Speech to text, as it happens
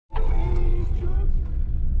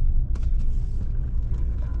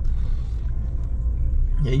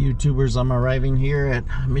Hey YouTubers, I'm arriving here at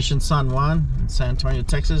Mission San Juan in San Antonio,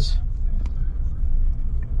 Texas.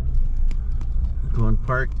 Go and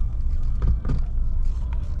park,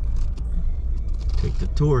 take the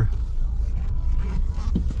tour.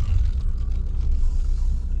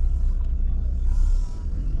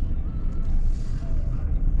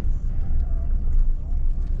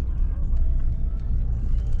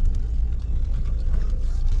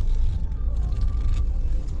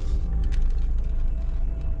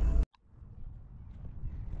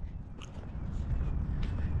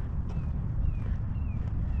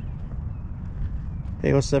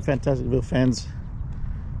 Hey, what's up, Fantastic Bill fans?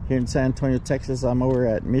 Here in San Antonio, Texas, I'm over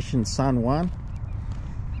at Mission San Juan.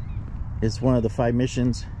 It's one of the 5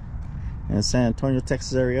 missions in the San Antonio,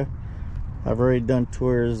 Texas area. I've already done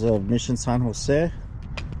tours of Mission San Jose.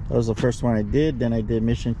 That was the first one I did. Then I did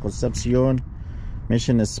Mission Concepcion,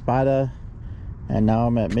 Mission Espada, and now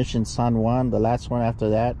I'm at Mission San Juan. The last one after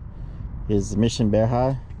that is Mission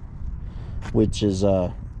Berja, which is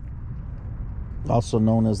also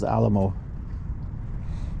known as the Alamo.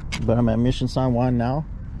 But I'm at Mission San Juan now.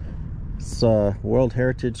 It's a World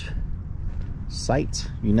Heritage Site,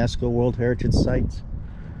 UNESCO World Heritage Site.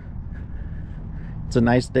 It's a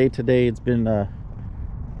nice day today. It's been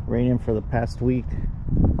raining for the past week.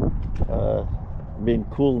 Been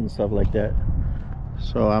cool and stuff like that.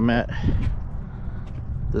 So I'm at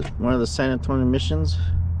one of the San Antonio missions.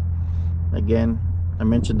 Again, I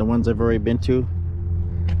mentioned the ones I've already been to.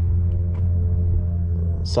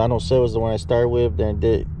 San Jose was the one I started with, then I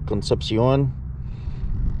did Concepcion,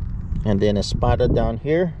 and then Espada down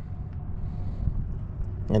here,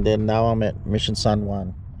 and then now I'm at Mission San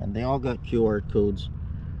Juan, and they all got QR codes,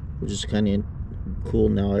 which is kind of cool.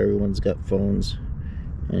 Now everyone's got phones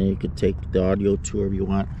and you could take the audio tour if you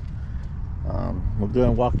want. We'll go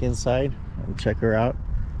and walk inside and check her out.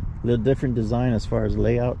 A little different design as far as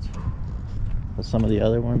layout of some of the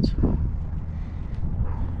other ones.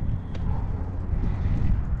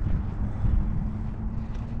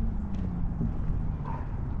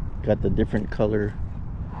 Got the different color.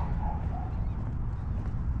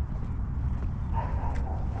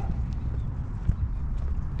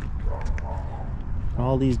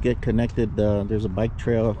 All these get connected. There's a bike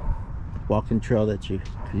trail, walking trail that you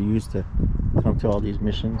could use to come to all these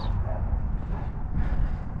missions.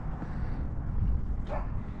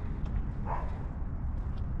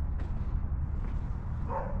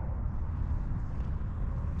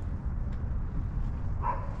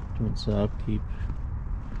 It's upkeep.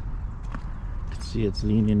 See, it's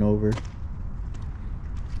leaning over. As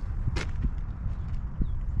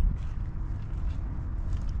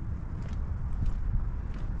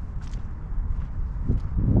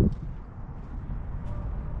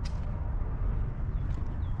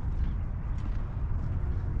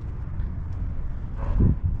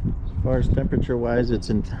far as temperature wise, it's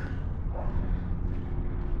in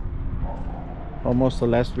almost the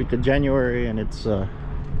last week of January, and it's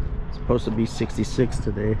supposed to be 66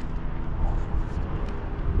 today.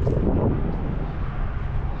 So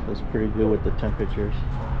it's pretty good with the temperatures.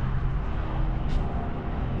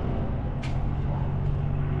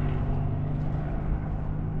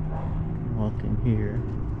 Walking here.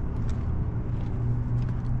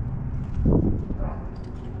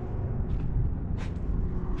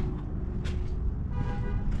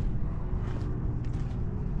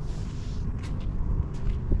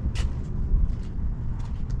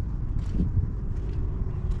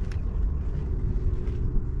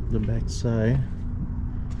 The back side.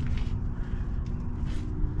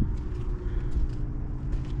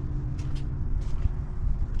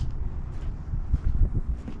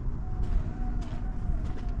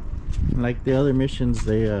 Like the other missions,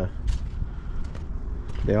 they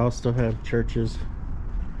all still have churches,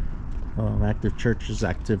 active churches,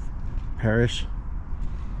 active parish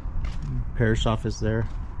office there,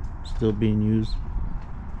 still being used.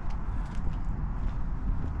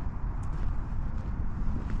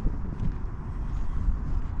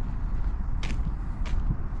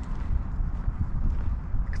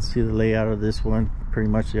 You can see the layout of this one, pretty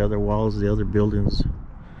much the other walls, the other buildings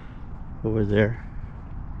over there.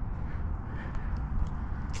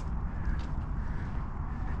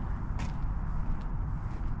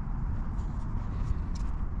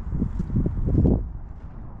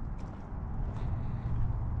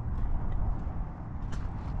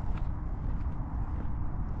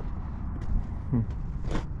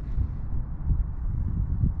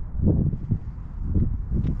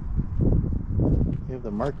 You have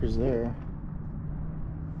the markers there.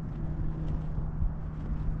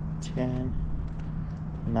 10,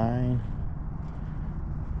 9.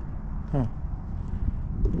 Huh.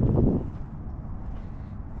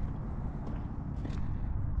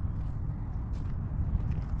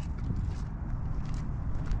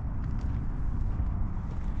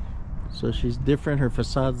 So she's different, her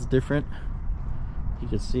facade's different. You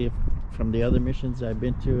can see it from the other missions I've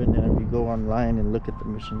been to, and then if you go online and look at the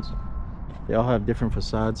missions, they all have different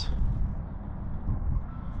facades.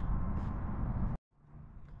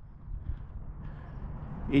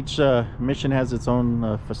 Each mission has its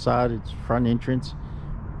own facade, its front entrance.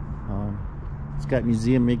 It's got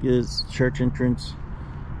museum images, church entrance,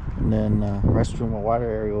 and then restroom and water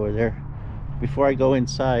area over there. Before I go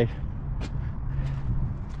inside,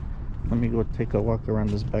 let me go take a walk around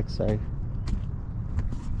this back side.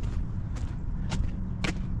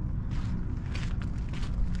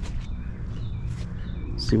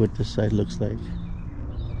 See what this side looks like.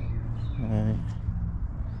 Alright.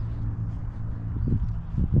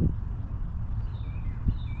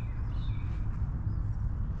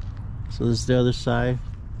 So this is the other side.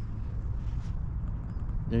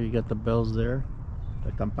 There you got the bells there,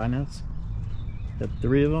 the campanas. Got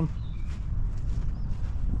 3 of them.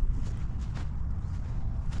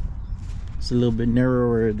 It's a little bit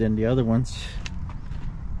narrower than the other ones.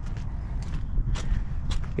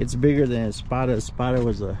 It's bigger than Espada. Espada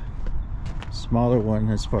was a smaller one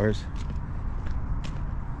as far as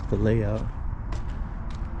the layout.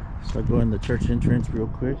 So I'll go in the church entrance real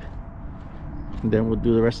quick, and then we'll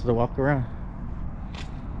do the rest of the walk around.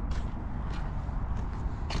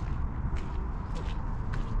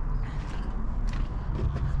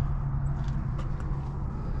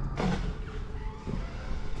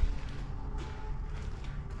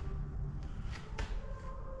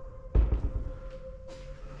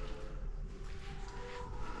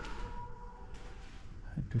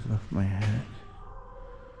 I took off my hat.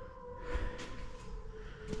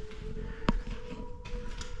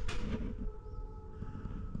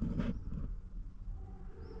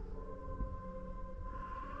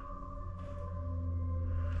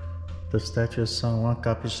 The statue of San Juan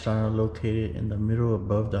Capistrano, located in the middle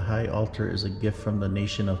above the high altar, is a gift from the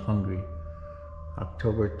nation of Hungary.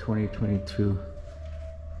 October 2022.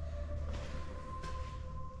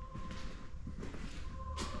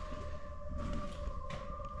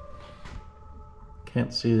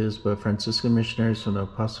 Can't see this, but Franciscan missionaries from the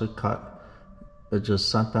Apostolic de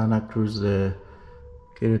Santa Ana Cruz de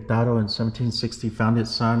Querétaro in 1760 founded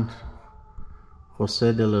San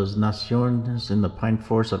Jose de las Naciones in the pine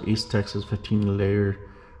forest of East Texas. 15 later,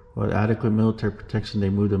 with adequate military protection, they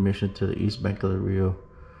moved the mission to the east bank of the Rio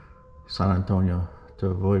San Antonio to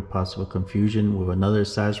avoid possible confusion with another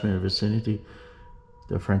establishment in the vicinity.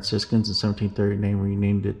 The Franciscans in 1730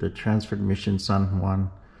 renamed it the Transferred Mission San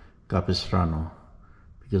Juan Capistrano,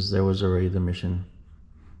 because there was already the Mission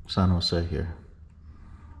San Jose here.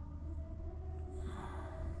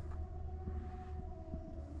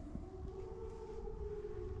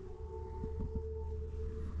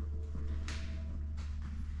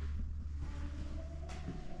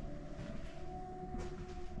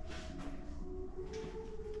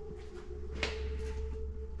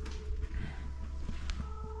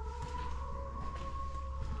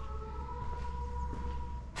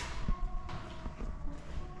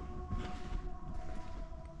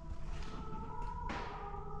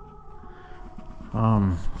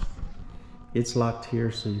 It's locked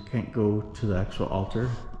here, so you can't go to the actual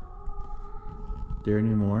altar there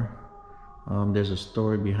anymore. There's a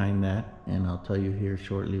story behind that, and I'll tell you here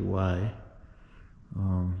shortly why.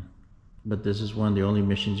 But this is one of the only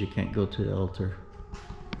missions you can't go to the altar.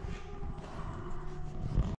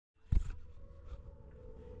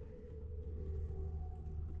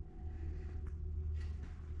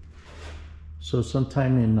 So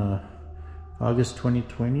sometime in August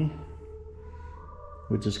 2020,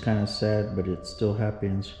 which is kind of sad, but it still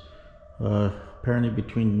happens. Apparently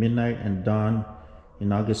between midnight and dawn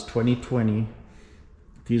in August 2020,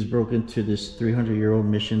 thieves broke into this 300-year-old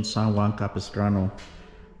Mission San Juan Capistrano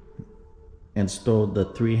and stole the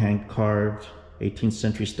 3 hand-carved 18th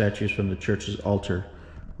century statues from the church's altar,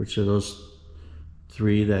 which are those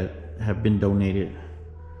 3 that have been donated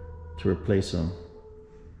to replace them,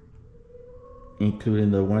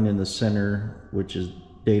 including the one in the center, which is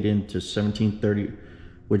dated to 1730,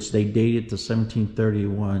 which they dated to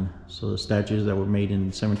 1731. So the statues that were made in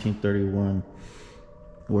 1731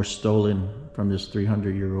 were stolen from this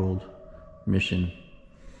 300-year-old mission,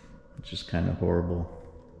 which is kind of horrible.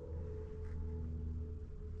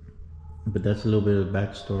 But that's a little bit of the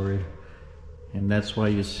backstory, and that's why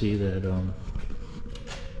you see that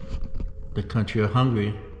the country of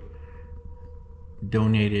Hungary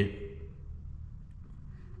donated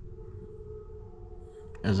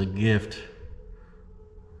as a gift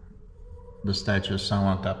the statue of San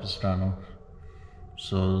Juan Capistrano.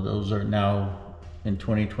 So those are now in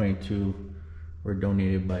 2022 were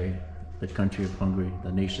donated by the country of Hungary,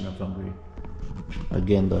 the nation of Hungary.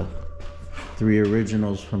 Again, the 3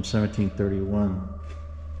 originals from 1731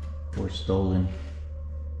 were stolen.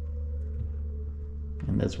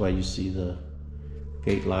 And that's why you see the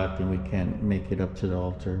gate locked and we can't make it up to the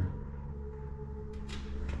altar.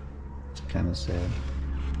 It's kind of sad.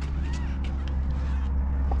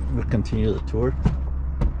 We'll continue the tour.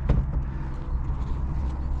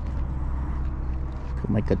 Put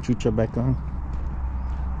my cachucha back on.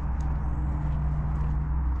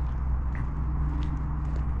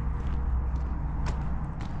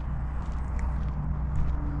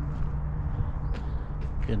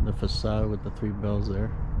 Getting the facade with the 3 bells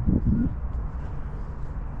there.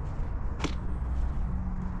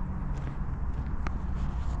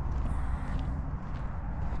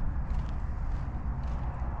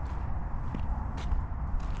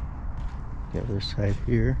 The other side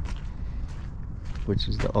here, which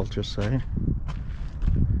is the altar side.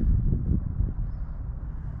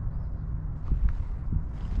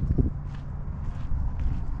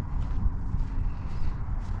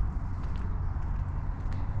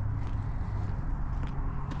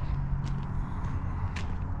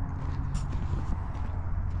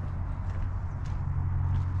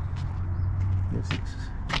 This is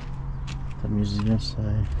the museum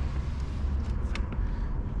side.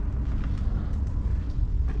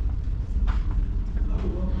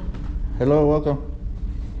 Hello, welcome.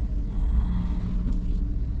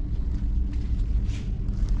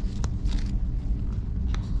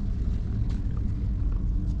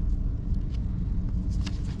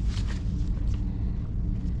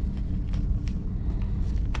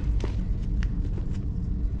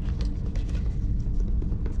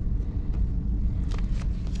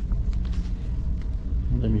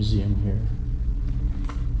 The museum here.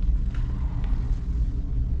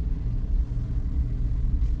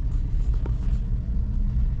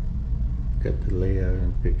 Got the layout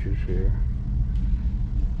and pictures here.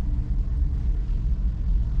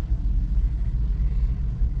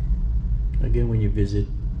 Again, when you visit,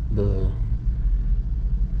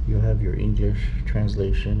 you have your English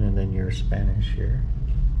translation and then your Spanish here.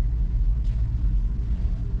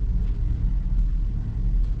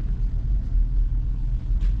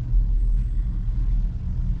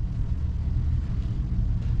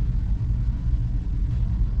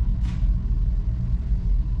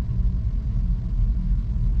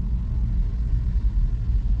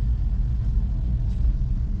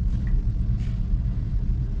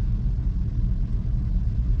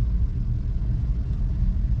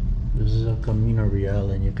 This is a Camino Real,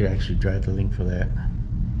 and you could actually drive the link for that.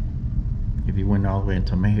 If you went all the way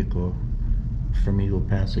into Mexico, Formigo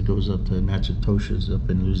Pass, it goes up to Natchitoches up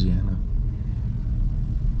in Louisiana.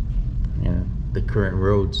 And the current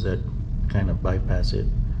roads that kind of bypass it,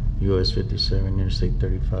 US 57, Interstate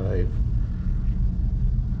 35,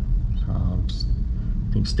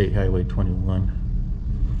 I think State Highway 21.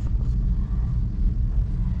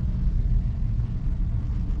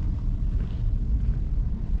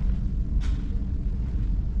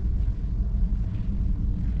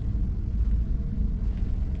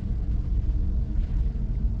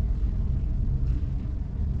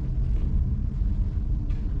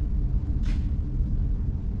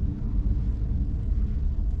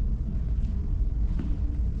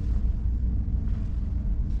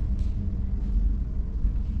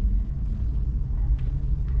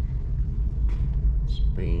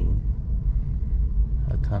 Spain,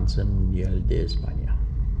 Alcance Mundial de España.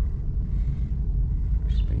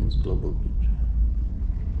 Spain's global beach.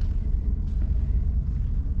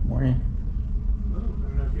 Morning. Oh, I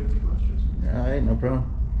don't know if you have any questions. All right, no problem.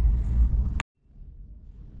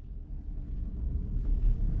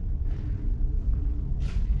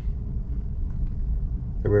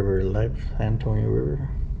 The river life, San Antonio River.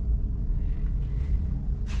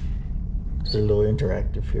 It's a little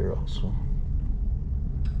interactive here also.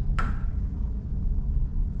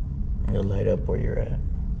 It'll light up where you're at.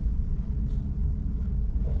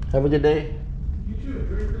 Have a good day. You too.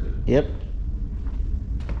 Enjoy your visit. Yep.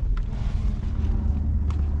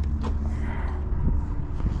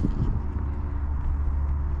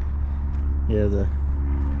 Yeah, the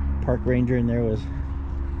park ranger in there was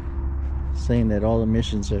saying that all the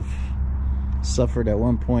missions have suffered at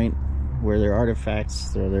one point where their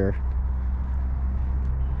artifacts or their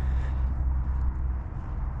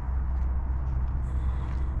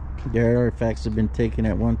artifacts have been taken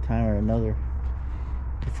at one time or another.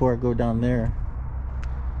 Before I go down there,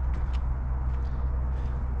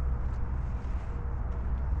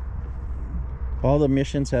 all the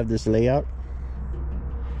missions have this layout,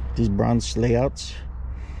 these bronze layouts.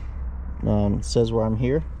 It says where I'm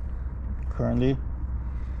here currently.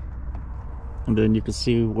 And then you can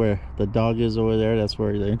see where the dog is over there. That's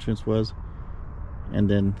where the entrance was. And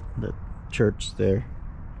then the church there.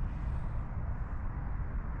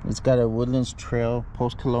 It's got a woodlands trail,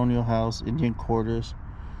 post-colonial house, Indian quarters.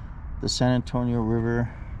 The San Antonio River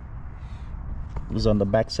is on the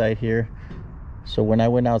backside here. So when I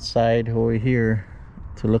went outside over here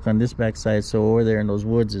to look on this backside, so over there in those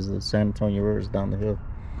woods is the San Antonio River, is down the hill.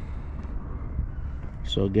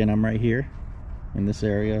 So again, I'm right here in this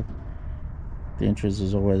area. The entrance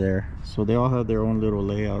is over there. So they all have their own little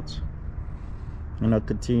layouts. And I'll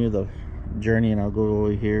continue the journey and I'll go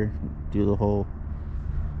over here, do the whole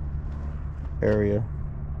area.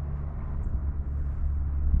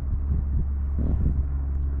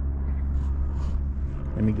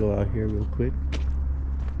 Let me go out here real quick.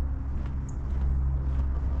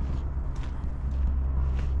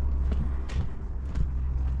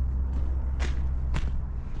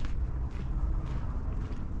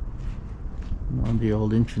 On the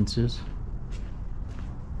old entrances.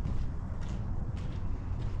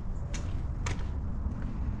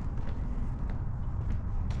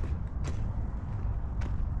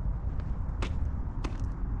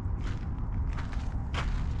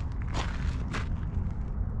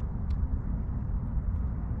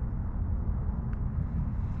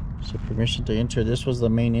 So permission to enter. This was the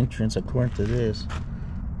main entrance according to this.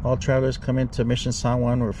 All travelers come into Mission San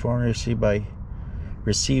Juan were formally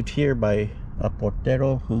received here by a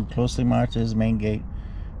Portero who closely monitors his main gate.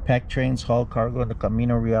 Pack trains haul cargo in the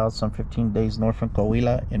Camino Real some 15 days north from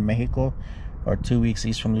Coahuila in Mexico, or 2 weeks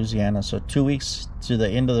east from Louisiana. So 2 weeks to the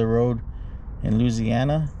end of the road in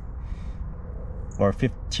Louisiana, or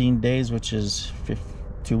 15 days, which is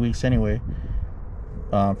 2 weeks anyway,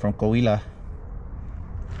 from Coahuila.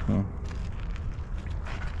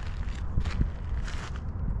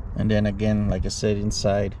 And then again, like I said,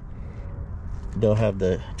 inside they'll have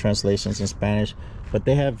the translations in Spanish, but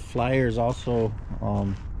they have flyers also,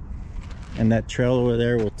 and that trail over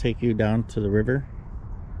there will take you down to the river.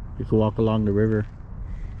 You can walk along the river.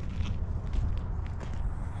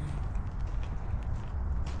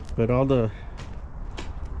 But all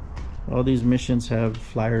these missions have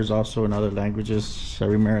flyers also in other languages. I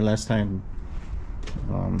remember last time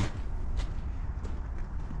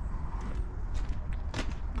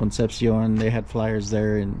Concepcion, they had flyers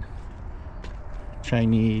there in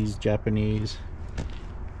Chinese, Japanese,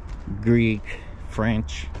 Greek,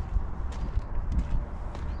 French.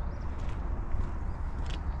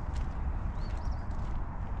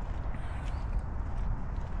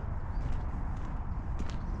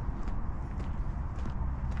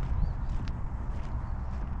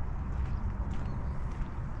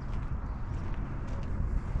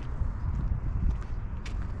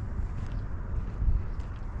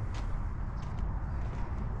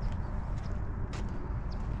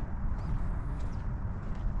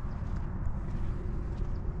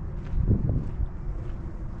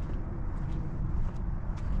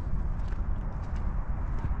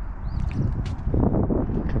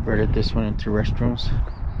 Converted this one into restrooms.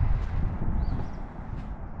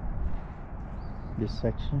 This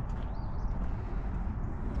section.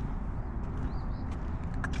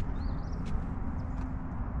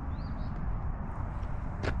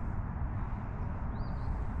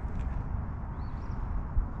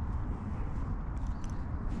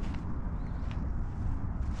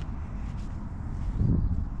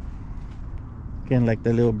 Again, like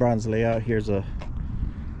the little bronze layout, here's a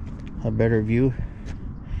better view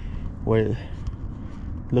what it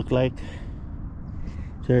looked like.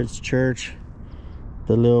 There's church,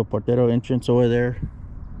 the little Portero entrance over there.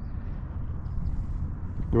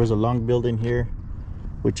 There was a long building here,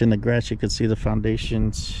 which in the grass you could see the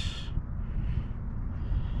foundations.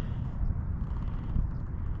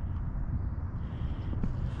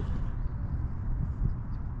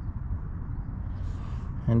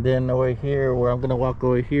 And then over here, where I'm gonna walk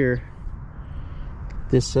over here,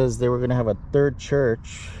 this says they were gonna have a third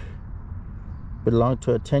church. Belonged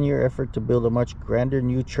to a 10-year effort to build a much grander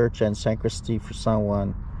new church and sacristy for San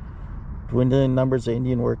Juan. Dwindling numbers of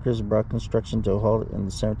Indian workers brought construction to a halt in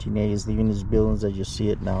the 1780s, leaving these buildings as you see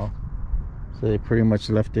it now. So they pretty much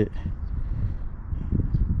left it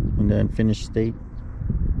in the unfinished state.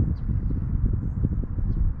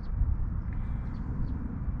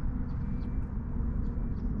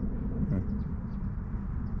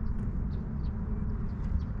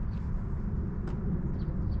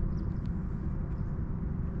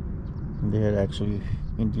 They had actually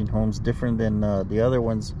Indian homes, different than the other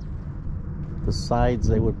ones. The sides,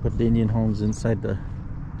 they would put the Indian homes inside the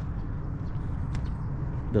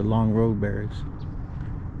long road barracks.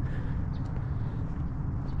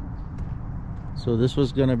 So this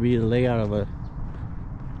was gonna be the layout of a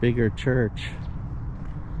bigger church.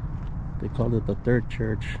 They called it the third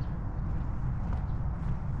church.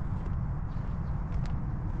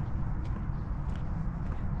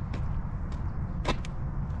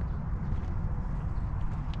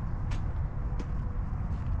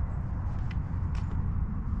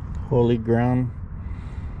 Holy ground.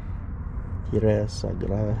 This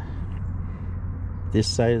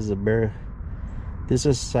site is This is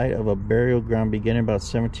a site of a burial ground beginning about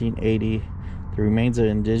 1780. The remains of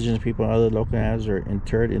indigenous people and other local animals are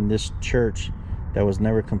interred in this church that was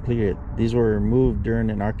never completed. These were removed during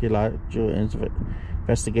an archaeological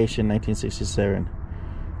investigation in 1967.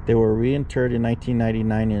 They were reinterred in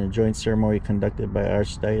 1999 in a joint ceremony conducted by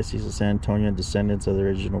Archdiocese of San Antonio and descendants of the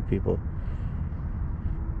original people.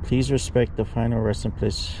 Please respect the final resting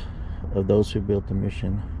place of those who built the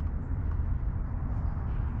mission.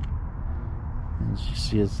 As you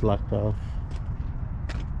see, it's locked off,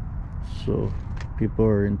 so people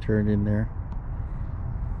are interred in there.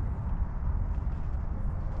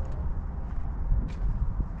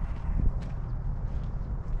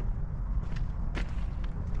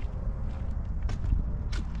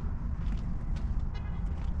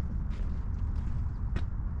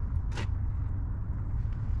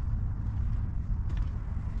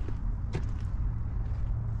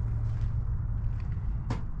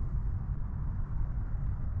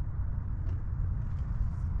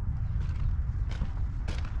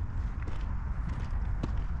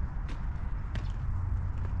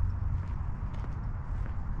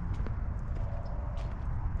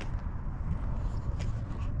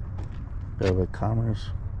 Of commerce.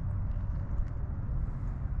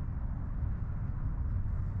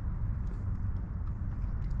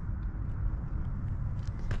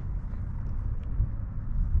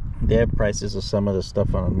 They have prices of some of the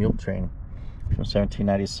stuff on a mule train from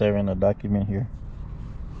 1797. A document here.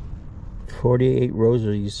 48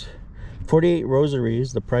 rosaries. 48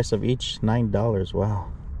 rosaries. The price of each $9.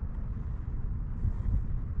 Wow.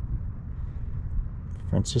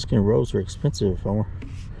 Franciscan robes were expensive.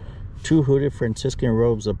 2 hooded Franciscan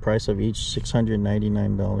robes, the price of each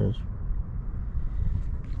 $699.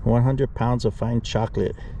 100 pounds of fine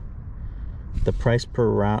chocolate, the price per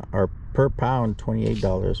round or per pound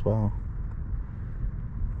 $28. Wow.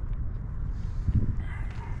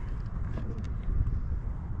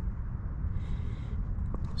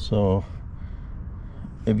 So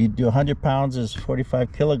if you do 100 pounds is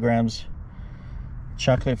 45 kilograms.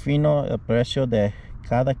 Chocolate fino, el precio de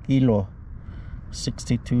cada kilo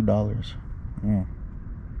 $62.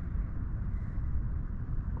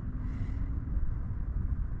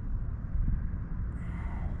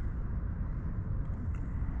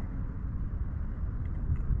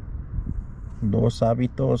 Dos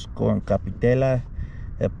hábitos con capitela,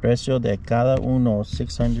 el precio de cada uno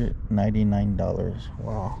 $699.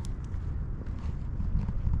 Wow.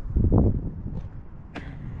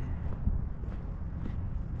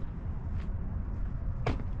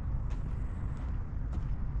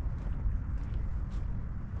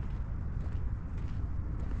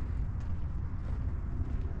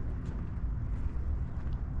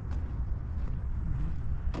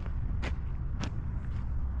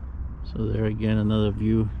 So there again, another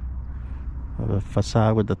view of a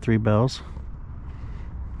facade with the 3 bells.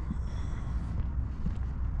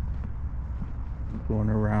 Going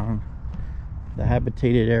around the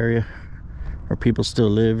habitated area where people still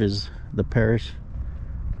live is the parish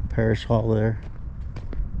hall there.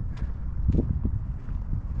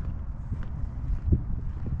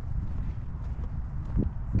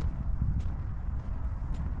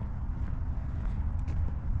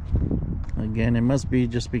 Again, it must be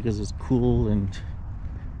just because it's cool and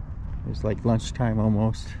it's like lunchtime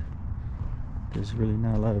almost. There's really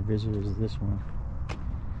not a lot of visitors to this one.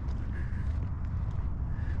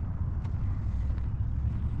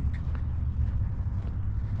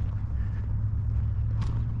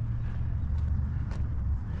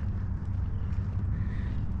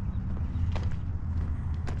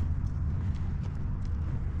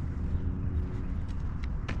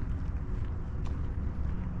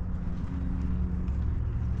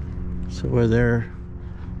 So we're there.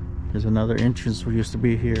 There's another entrance we used to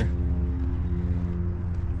be here.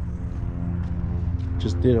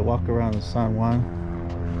 Just did a walk around the San Juan.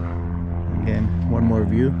 Again, one more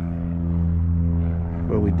view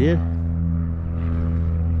where we did.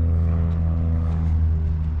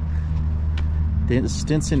 The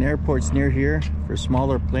Stinson Airport's near here for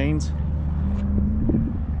smaller planes.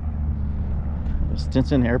 The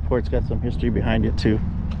Stinson Airport's got some history behind it too.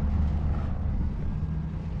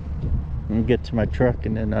 Get to my truck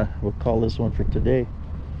and then we'll call this one for today.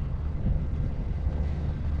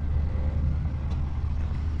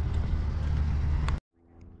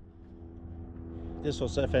 This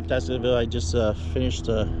was a fantastic video. I just finished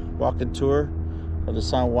a walking tour of the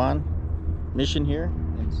San Juan mission here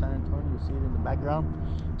in San Antonio. You see it in the background.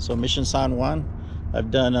 So Mission San Juan.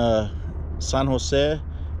 I've done San Jose,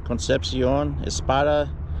 Concepcion,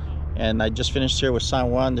 Espada, and I just finished here with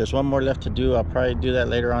San Juan. There's one more left to do. I'll probably do that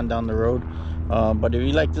later on down the road. But if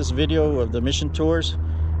you like this video of the mission tours,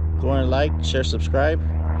 go and like, share, subscribe.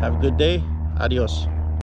 Have a good day. Adios.